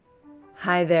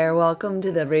Hi there, welcome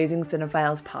to the Raising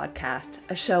Cinephiles podcast,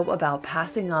 a show about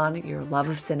passing on your love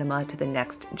of cinema to the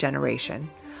next generation.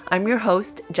 I'm your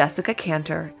host, Jessica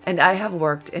Cantor, and I have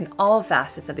worked in all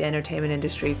facets of the entertainment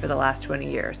industry for the last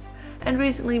 20 years, and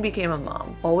recently became a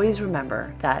mom. Always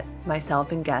remember that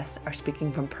myself and guests are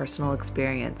speaking from personal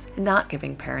experience and not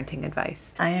giving parenting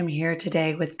advice. I am here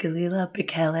today with Gelila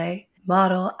Bekele,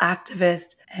 model,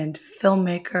 activist, and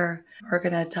filmmaker. We're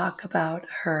going to talk about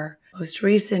her most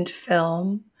recent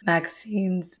film,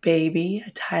 Maxine's Baby,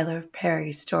 a Tyler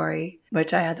Perry story,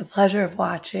 which I had the pleasure of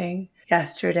watching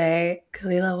yesterday.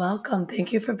 Gelila, welcome.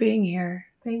 Thank you for being here.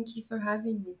 Thank you for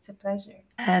having me. It's a pleasure.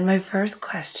 And my first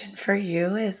question for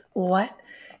you is, what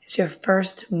is your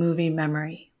first movie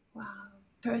memory? Wow.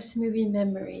 First movie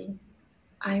memory.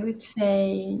 I would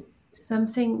say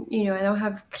something, I don't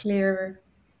have clear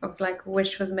of like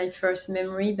which was my first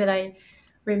memory, but I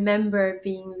remember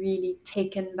being really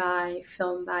taken by a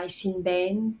film by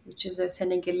Sinbane, which is a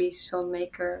Senegalese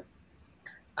filmmaker,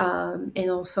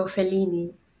 and also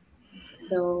Fellini.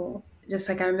 So just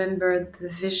like I remember the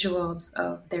visuals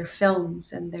of their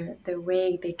films and their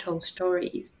way they told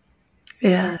stories.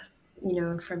 And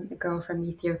Yes. from the girl from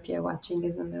Ethiopia watching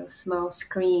it on a small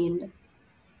screen,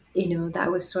 that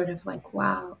was sort of like,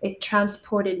 wow, it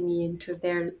transported me into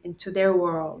their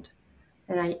world.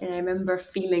 And I remember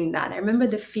feeling that. I remember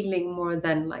the feeling more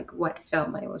than like what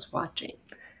film I was watching.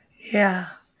 Yeah.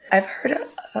 I've heard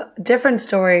different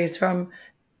stories from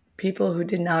people who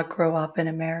did not grow up in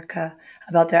America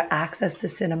about their access to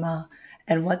cinema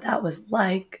and what that was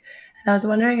like. And I was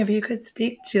wondering if you could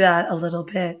speak to that a little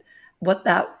bit, what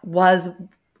that was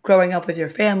growing up with your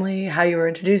family, how you were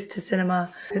introduced to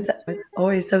cinema, because it's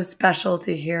always so special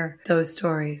to hear those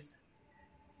stories.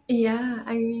 Yeah,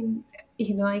 I mean,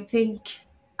 I think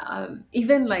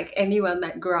even like anyone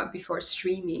that grew up before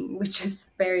streaming, which is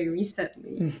very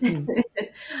recently, Mhm.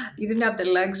 you didn't have the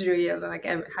luxury of like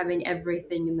having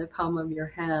everything in the palm of your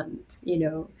hand.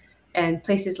 And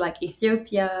places like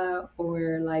Ethiopia,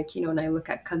 or like, when I look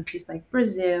at countries like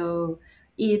Brazil,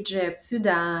 Egypt,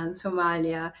 Sudan,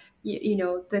 Somalia,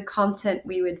 the content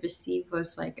we would receive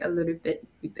was like a little bit,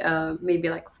 maybe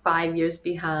like 5 years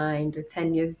behind or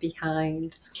 10 years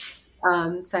behind.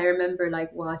 So I remember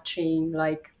like watching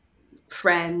like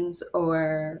Friends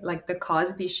or like the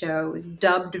Cosby Show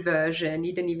dubbed version.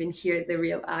 You didn't even hear the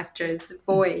real actor's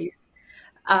voice.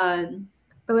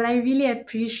 But what I really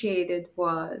appreciated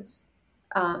was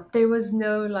there was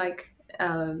no like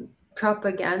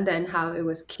propaganda in how it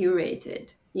was curated.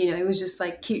 It was just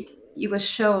like it was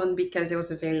shown because it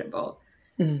was available.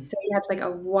 Mhm. So you had like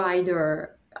a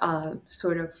wider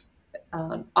sort of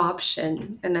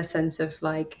option, in a sense of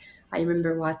like, I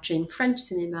remember watching French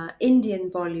cinema, Indian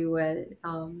Bollywood,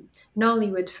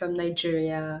 Nollywood from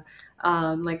Nigeria,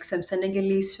 like some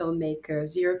Senegalese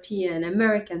filmmakers, European,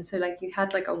 American. So like you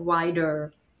had like a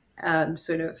wider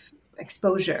sort of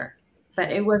exposure, but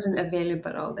it wasn't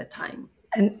available all the time.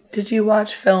 And did you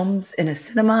watch films in a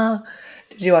cinema?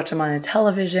 Did you watch them on a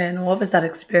television? What was that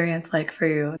experience like for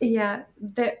you? Yeah,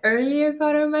 the earlier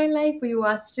part of my life, we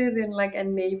watched it in like a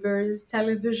neighbor's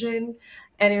television,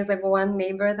 and it was like one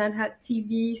neighbor that had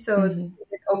TV, so they Hmm.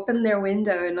 would open their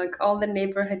window, and like all the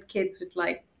neighborhood kids would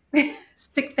like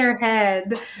stick their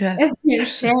head Yes. and you're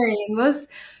sharing.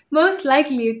 Most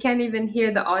likely, you can't even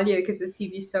hear the audio because the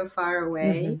TV is so far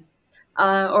away.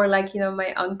 Hmm. Or like,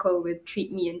 my uncle would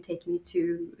treat me and take me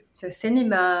to a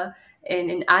cinema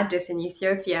in Addis in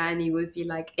Ethiopia, and it would be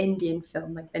like Indian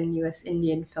film, like the newest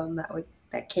Indian film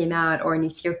that came out, or an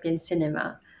Ethiopian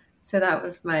cinema. So that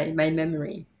was my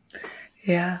memory.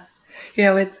 Yeah.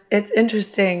 It's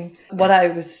interesting. What I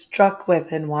was struck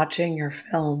with in watching your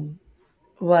film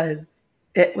was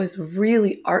it was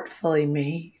really artfully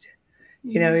made.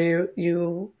 Mm.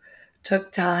 You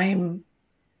took time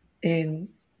in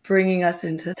bringing us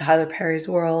into Tyler Perry's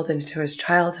world and into his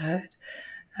childhood,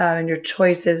 and your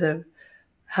choices of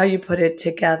how you put it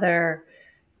together.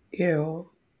 You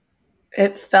know,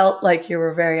 it felt like you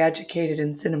were very educated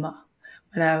in cinema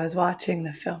when I was watching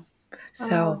the film. Oh,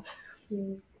 So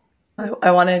yeah.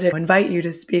 I wanted to invite you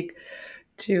to speak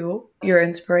to your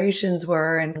inspirations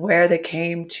were and where they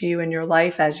came to you in your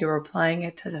life as you were applying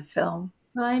it to the film.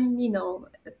 I'm,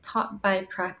 taught by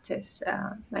practice.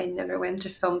 I never went to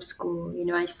film school.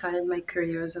 I started my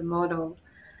career as a model,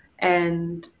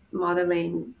 and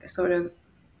modeling sort of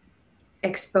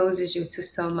exposes you to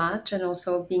so much, and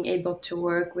also being able to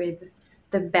work with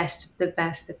the best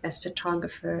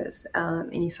photographers.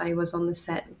 And if I was on the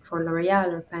set for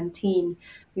L'Oreal or Pantene,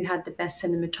 you had the best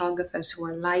cinematographers who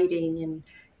were lighting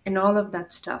and all of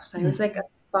that stuff. So I was like a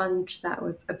sponge that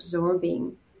was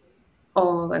absorbing.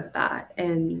 all of that,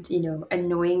 and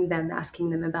annoying them, asking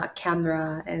them about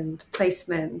camera and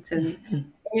placement, and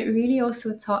it really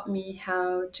also taught me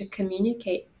how to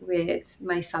communicate with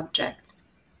my subjects.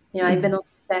 I've been on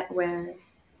a set where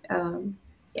um,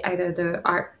 either the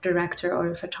art director or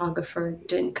the photographer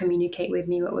didn't communicate with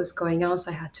me what was going on,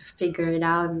 so I had to figure it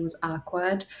out, and it was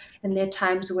awkward. And there are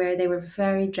times where they were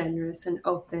very generous and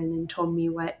open and told me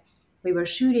what we were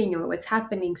shooting or what's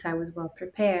happening, so I was well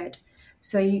prepared.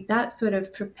 So that sort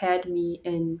of prepared me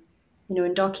in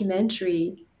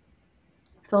documentary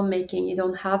filmmaking. You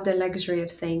don't have the luxury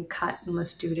of saying cut and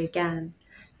let's do it again.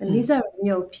 And these are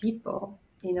real people.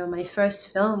 My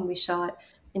first film we shot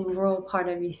in rural part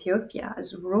of Ethiopia,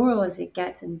 as rural as it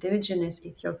gets, indigenous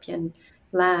Ethiopian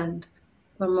land,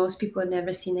 where most people had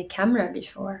never seen a camera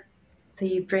before. So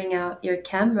you bring out your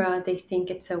camera, they think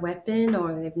it's a weapon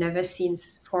or they've never seen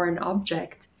foreign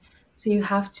object. So you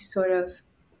have to sort of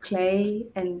play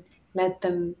and let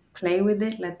them play with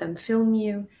it, let them film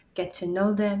you, get to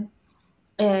know them,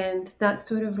 and that's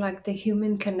sort of like the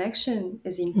human connection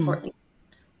is important.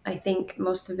 I think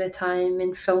most of the time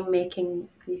in filmmaking,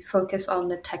 we focus on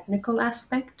the technical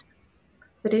aspect,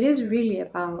 but it is really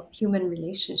about human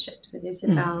relationships. It is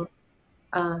about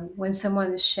when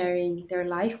someone is sharing their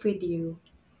life with you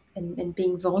and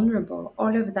being vulnerable.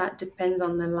 All of that depends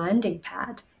on the landing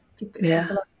pad. If Yeah.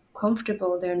 people are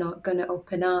comfortable, they're not going to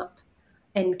open up.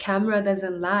 And camera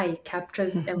doesn't lie, it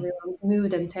captures everyone's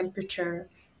mood and temperature.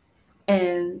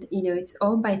 And it's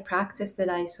all by practice that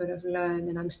I sort of learn,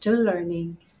 and I'm still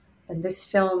learning. And this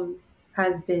film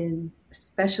has been,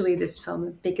 especially this film,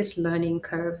 the biggest learning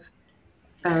curve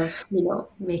of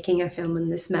making a film in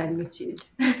this magnitude.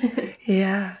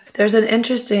 Yeah. There's an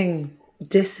interesting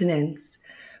dissonance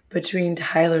between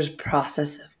Tyler's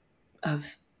process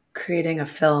of creating a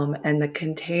film and the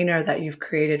container that you've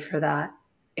created for that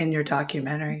in your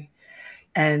documentary.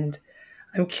 And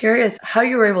I'm curious how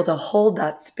you were able to hold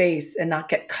that space and not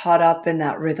get caught up in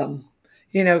that rhythm,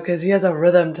 because he has a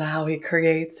rhythm to how he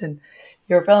creates, and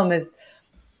your film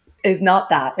is not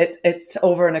that. It's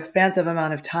over an expansive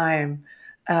amount of time,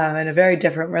 and a very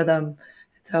different rhythm.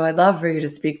 So I'd love for you to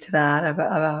speak to that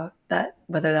about that,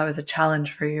 whether that was a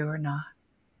challenge for you or not.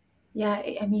 Yeah,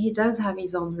 I mean, he does have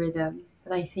his own rhythm,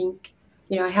 but I think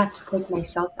I had to take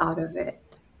myself out of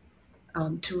it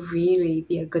to really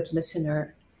be a good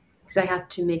listener, because I had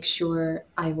to make sure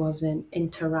I wasn't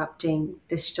interrupting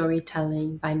the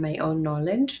storytelling by my own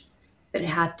knowledge, but it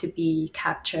had to be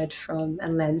captured from a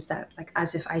lens that, like,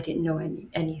 as if I didn't know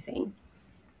anything.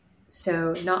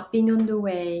 So, not being on the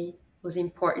way was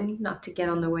important, not to get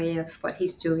on the way of what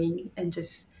he's doing, and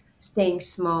just staying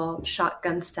small,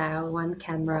 shotgun style, one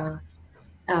camera.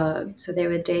 So there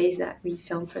were days that we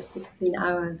filmed for 16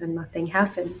 hours and nothing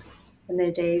happened. And there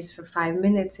are days for 5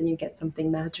 minutes and you get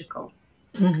something magical.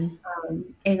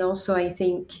 And also, I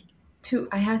think, too,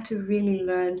 I had to really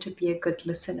learn to be a good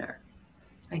listener.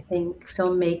 I think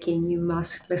filmmaking, you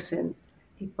must listen.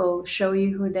 People show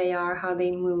you who they are, how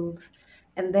they move,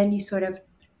 and then you sort of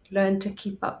learn to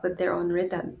keep up with their own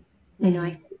rhythm. I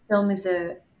think film is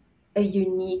a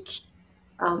unique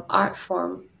art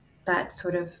form that's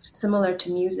sort of similar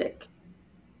to music.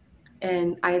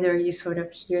 And either you sort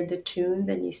of hear the tunes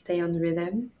and you stay on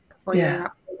rhythm, or Yeah.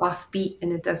 you're offbeat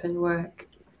and it doesn't work.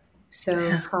 So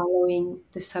Yeah. following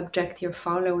the subject you're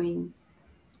following,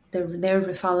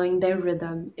 they're following their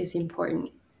rhythm is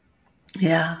important.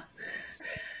 Yeah.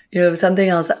 Something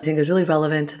else I think is really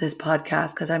relevant to this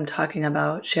podcast because I'm talking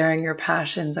about sharing your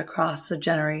passions across the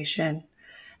generation.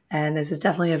 And this is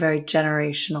definitely a very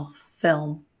generational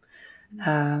film.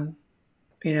 Um,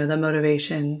 the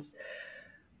motivations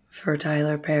for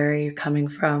Tyler Perry coming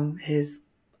from his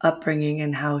upbringing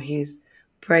and how he's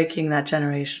breaking that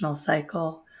generational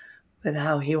cycle with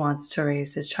how he wants to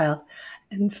raise his child.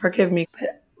 And forgive me,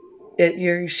 but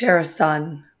you share a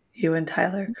son, you and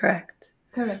Tyler, correct?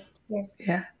 Correct. Yes.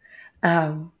 Yeah.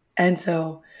 And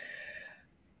so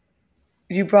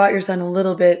you brought your son a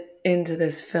little bit into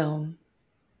this film,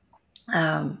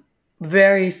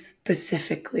 very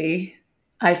specifically,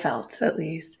 I felt at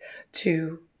least,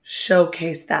 to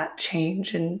showcase that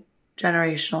change in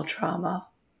generational trauma.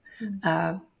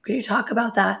 Mm. Could you talk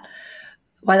about that?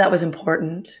 Why that was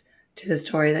important to the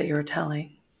story that you were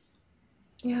telling?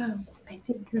 Yeah, I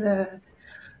think the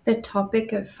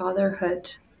topic of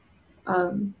fatherhood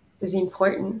is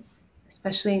important,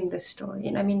 especially in this story.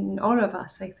 And I mean, in all of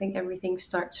us, I think everything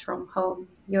starts from home.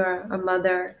 You're a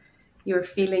mother, you're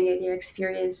feeling it, you're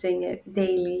experiencing it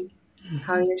daily,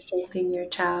 how you're shaping your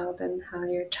child and how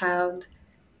your child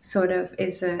sort of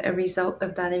is a result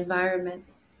of that environment.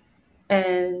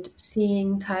 And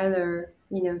seeing Tyler,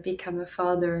 become a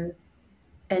father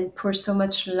and pour so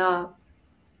much love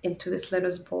into this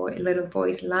little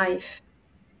boy's life,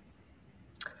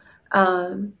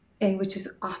 and which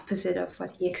is opposite of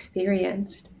what he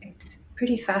experienced. It's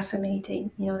pretty fascinating,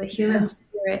 the human Yeah.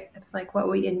 spirit of like what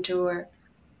we endure,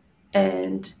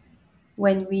 and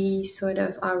when we sort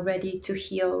of are ready to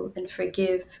heal and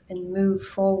forgive and move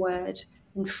forward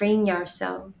and freeing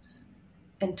ourselves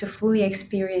and to fully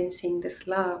experiencing this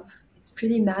love, it's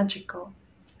pretty magical.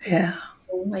 Yeah.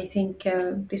 I think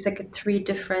there's like a three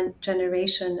different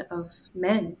generation of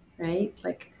men, right?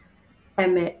 Like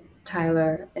Emmett,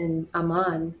 Tyler, and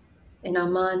Aman. And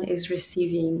Aman is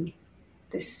receiving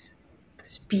this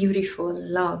this beautiful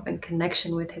love and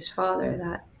connection with his father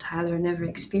that Tyler never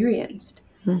experienced.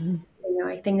 Hmm.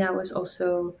 I think that was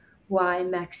also why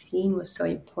Maxine was so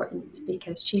important,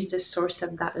 because she's the source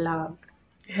of that love,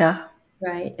 Yeah.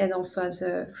 right? And also as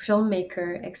a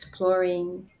filmmaker,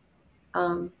 exploring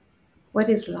um, what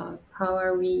is love? How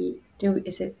are we do?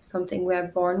 Is it something we are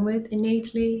born with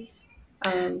innately?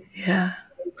 Um, Yeah.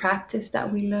 Practice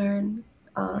that we learn.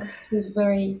 So it's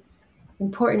very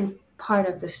important part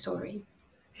of the story.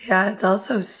 Yeah. It's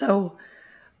also so,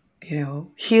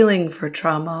 healing for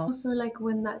trauma. Also, like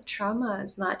when that trauma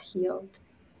is not healed,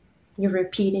 you're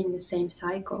repeating the same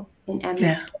cycle. In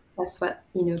Emmett's Yeah. case, that's what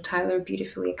Tyler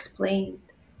beautifully explained.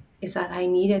 Is that I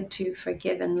needed to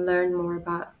forgive and learn more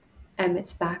about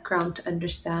Emmett's background to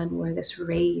understand where this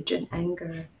rage and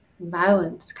anger and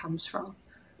violence comes from.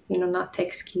 Not to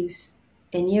excuse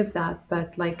any of that,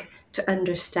 but like to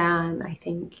understand, I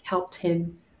think helped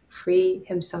him free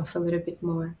himself a little bit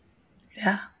more.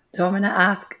 Yeah. So I'm going to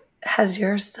ask, has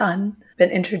your son been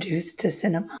introduced to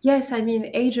cinema? Yes, I mean,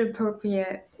 age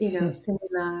appropriate,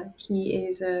 cinema. He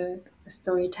is a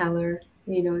storyteller,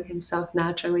 himself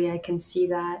naturally. I can see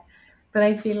that. But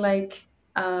I feel like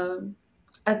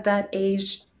at that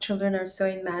age, children are so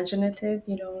imaginative,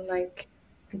 like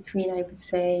between, I would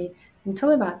say,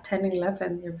 until about 10,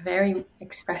 11, they're very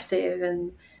expressive,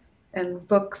 and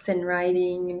books and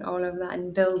writing and all of that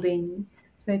and building.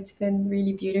 So it's been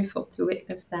really beautiful to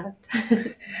witness that.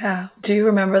 Yeah. Do you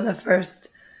remember the first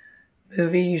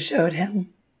movie you showed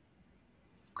him?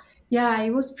 Yeah, I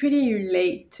was pretty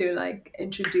late to like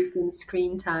introducing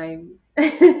screen time.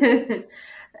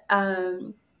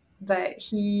 um, but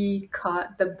he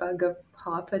caught the bug of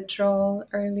Paw Patrol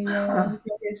early Huh. on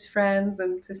with his friends,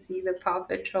 and to see the Paw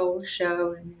Patrol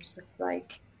show, and it's just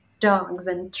like dogs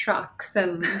and trucks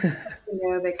and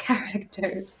the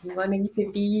characters, and wanting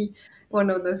to be one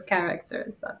of those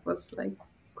characters. That was like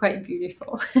quite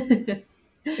beautiful.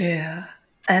 Yeah.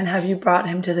 And have you brought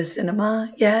him to the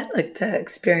cinema yet? Like to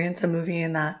experience a movie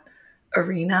in that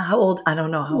arena? How old? I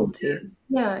don't know how old he is.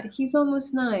 Yeah, he's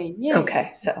almost 9. Yeah, yeah.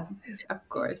 Okay. So, Of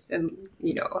course. And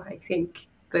I think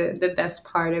the best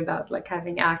part about like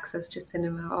having access to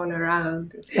cinema all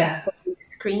around is like yeah. the big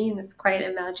screen is quite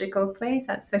a magical place,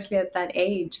 especially at that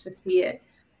age, to see it.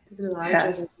 It's a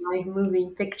larger than Yes. life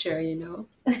moving picture.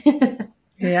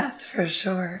 Yes, for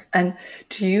sure. And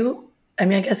do you, I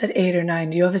mean, I guess at 8 or 9,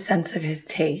 do you have a sense of his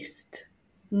taste?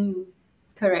 Mm,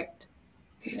 correct.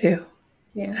 You do.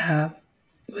 Yeah.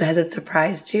 Um, has it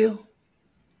surprised you?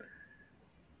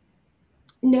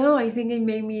 No, I think it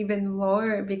made me even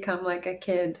more become like a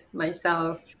kid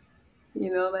myself.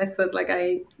 That's what like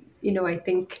I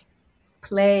think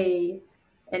play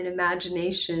and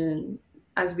imagination,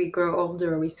 as we grow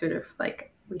older, we sort of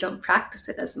like we don't practice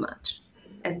it as much,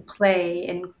 and play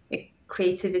and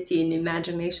creativity and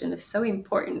imagination is so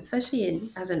important,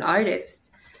 especially as an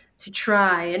artist, to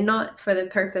try, and not for the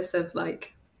purpose of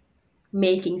like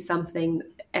making something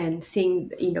and seeing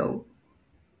the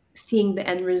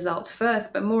end result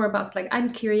first, but more about like I'm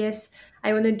curious,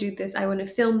 I want to do this, I want to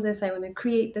film this, I want to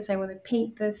create this, I want to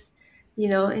paint this,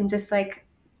 and just like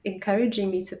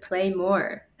encouraging me to play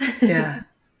more. Yeah.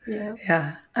 Yeah.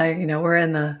 Yeah. We're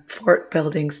in the fort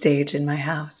building stage in my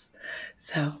house.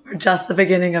 So we're just the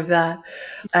beginning of that.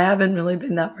 I haven't really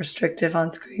been that restrictive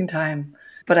on screen time,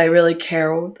 but I really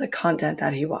care the content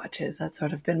that he watches. That's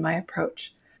sort of been my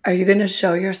approach. Are you going to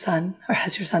show your son, or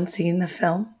has your son seen the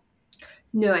film?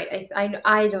 No,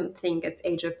 I don't think it's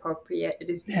age appropriate. It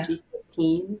is Yeah.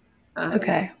 PG-13. Just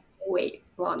Okay. wait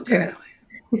You're longer.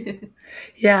 gonna.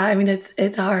 Yeah. I mean,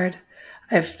 it's hard.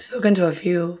 I've spoken to a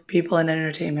few people in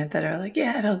entertainment that are like,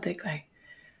 yeah, I don't think my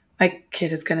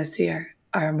kid is going to see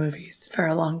our movies for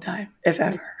a long time, if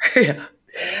ever. Yeah.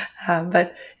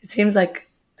 But it seems like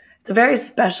it's a very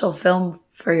special film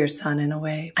for your son in a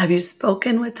way. Have you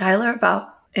spoken with Tyler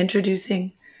about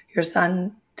introducing your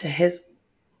son to his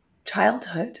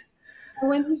childhood?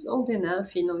 When he's old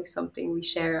enough, it's something we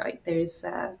share. There's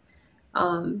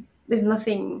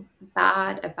nothing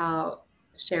bad about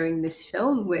sharing this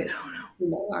film with, No,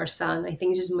 no. our son. I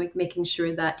think just making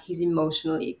sure that he's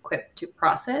emotionally equipped to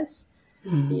process,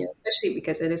 Mm. especially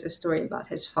because it is a story about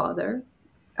his father.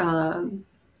 Um,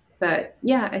 but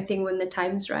yeah, I think when the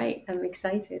time's right, I'm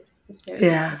excited to share it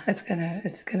with Yeah, him.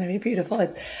 it's gonna be beautiful.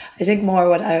 I think more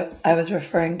what I was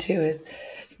referring to is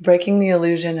breaking the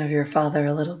illusion of your father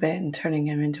a little bit and turning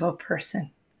him into a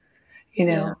person, you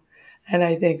Yeah, know. And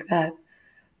I think that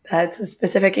that's a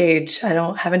specific age. I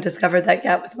don't haven't discovered that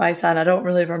yet with my son. I don't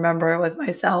really remember it with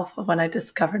myself of when I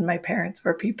discovered my parents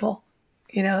were people,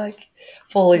 like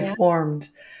fully yeah, formed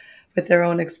with their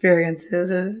own experiences.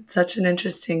 It's such an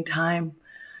interesting time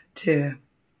to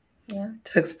yeah.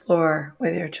 to explore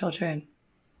with your children.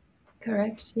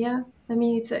 Correct. Yeah. I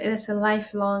mean, it's a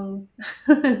lifelong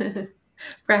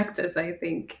practice, I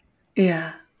think.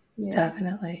 Yeah, Yeah.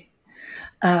 definitely.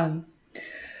 Um,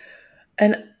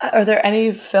 and are there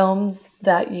any films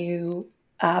that you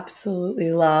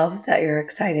absolutely love that you're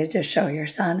excited to show your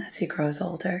son as he grows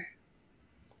older?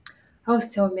 Oh,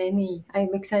 so many. I'm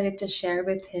excited to share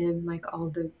with him like all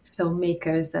the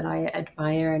filmmakers that I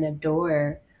admire and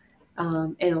adore.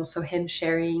 And also him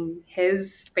sharing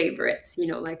his favorites,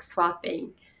 like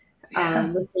swapping,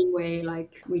 Yeah. the same way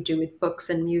like we do with books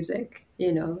and music,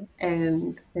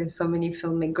 and there's so many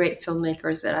great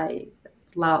filmmakers that I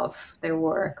love their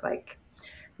work, like,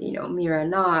 Mira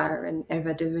Nar and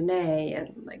Eva DuVernay,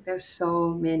 and like there's so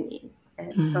many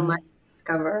and so much Mhm. to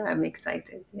discover. I'm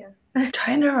excited. Yeah.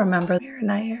 Trying to remember your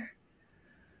Nair.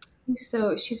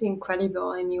 So she's incredible.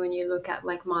 I mean, when you look at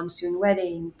like Monsoon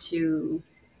Wedding to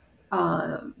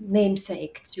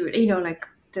Namesake to like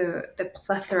the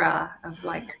plethora of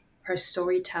like her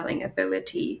storytelling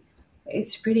ability,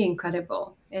 it's pretty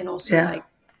incredible. And also Yeah. like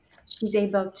she's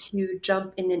able to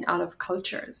jump in and out of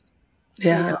cultures,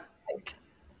 you know, Yeah. like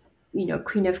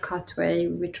Queen of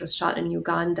Katwe, which was shot in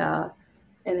Uganda,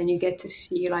 and then you get to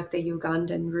see like the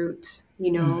Ugandan roots,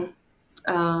 Mm.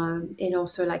 and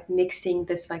also like mixing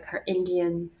this like her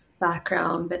Indian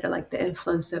background, but like the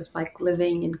influence of like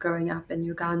living and growing up in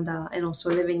Uganda and also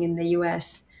living in the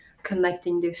US,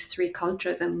 connecting these three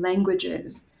cultures and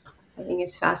languages. I think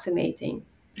it's fascinating.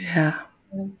 Yeah.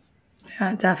 Yeah.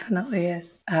 Yeah, it definitely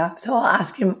is. So I'll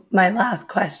ask you my last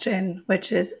question,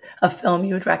 which is a film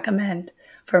you would recommend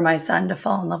for my son to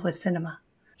fall in love with cinema.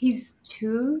 He's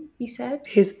two, you said?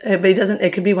 But he doesn't,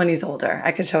 it could be when he's older.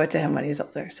 I could show it to him when he's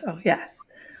older. So yes.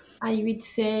 I would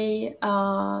say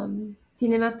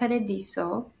Cinema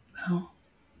Paradiso, Oh,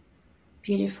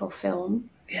 beautiful film.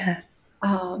 yes.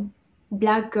 Um,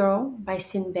 Black Girl by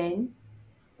Sinbin,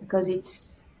 because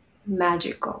it's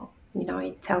magical.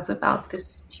 It tells about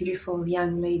this beautiful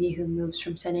young lady who moves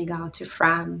from Senegal to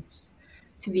France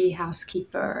to be a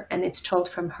housekeeper, and it's told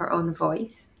from her own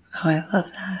voice. Oh, I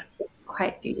love that. It's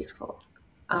quite beautiful.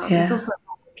 It's Yeah. also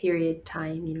about a period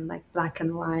time, like black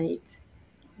and white,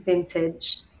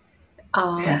 vintage.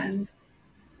 Um, Yes.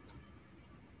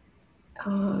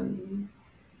 um,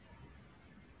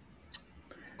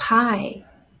 Pie,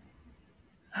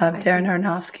 I Darren think.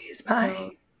 Aronofsky's Pie.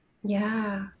 So,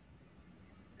 yeah,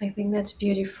 I think that's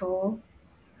beautiful.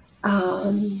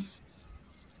 Um,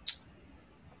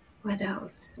 What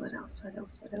else? What else? What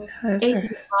else? What else? Those are, Aging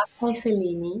Hot by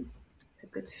Fellini. It's a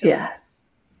good film. yes.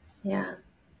 Yeah.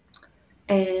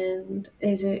 And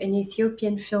there's an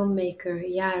Ethiopian filmmaker,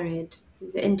 Yared.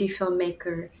 He's an indie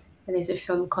filmmaker. And there's a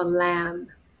film called Lamb,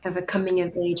 of a coming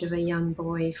of age of a young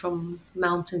boy from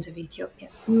mountains of Ethiopia.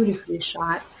 Beautifully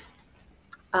shot.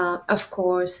 Of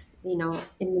course, In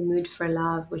the Mood for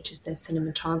Love, which is the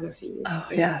cinematography, is Oh,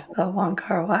 yes. incredible. The Wong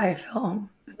Kar-wai film.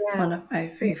 It's Yeah. one of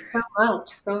my There's so favorites. much,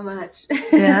 so much.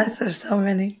 Yes, there's so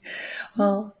many.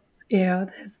 Well,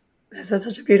 this was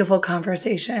such a beautiful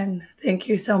conversation. Thank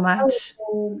you so much.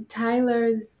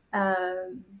 Tyler's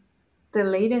the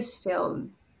latest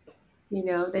film,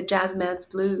 the Jazzman's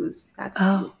Blues. That's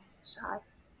Oh, beautiful shot.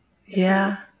 The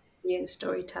yeah, cinematography and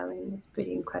storytelling is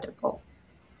pretty incredible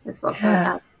as well. So I would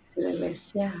yeah, add it to the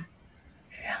list. Yeah.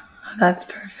 yeah. Oh, that's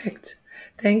perfect.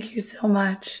 Thank you so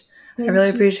much. I really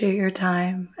Thank you. appreciate your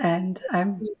time, and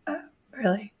I'm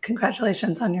really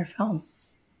congratulations on your film.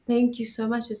 Thank you so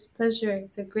much. It's a pleasure.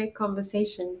 It's a great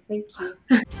conversation. Thank you.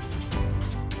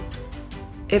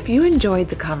 If you enjoyed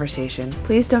the conversation,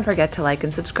 please don't forget to like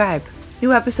and subscribe.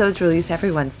 New episodes release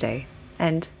every Wednesday.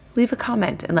 And leave a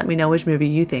comment and let me know which movie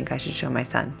you think I should show my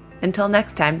son. Until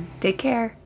next time, take care.